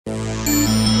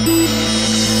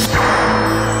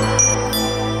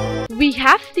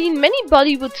have seen many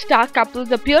Bollywood star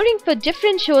couples appearing for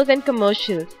different shows and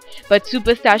commercials. But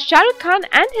superstar Shahrukh Khan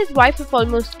and his wife of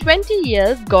almost 20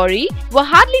 years, Gauri, were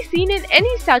hardly seen in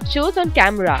any such shows on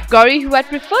camera. Gauri, who had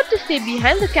preferred to stay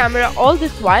behind the camera all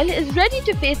this while, is ready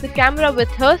to face the camera with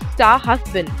her star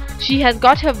husband. She has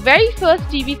got her very first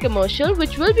TV commercial,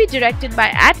 which will be directed by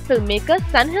filmmaker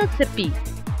Sunhil Sippy.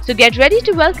 So get ready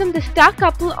to welcome the star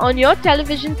couple on your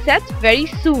television sets very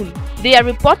soon. They are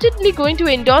reportedly going to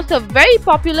endorse a very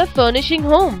popular furnishing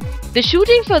home. The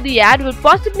shooting for the ad will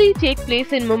possibly take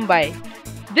place in Mumbai.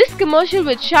 This commercial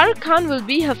with Shahrukh Khan will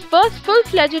be her first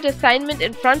full-fledged assignment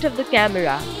in front of the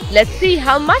camera. Let's see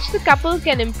how much the couple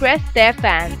can impress their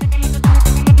fans.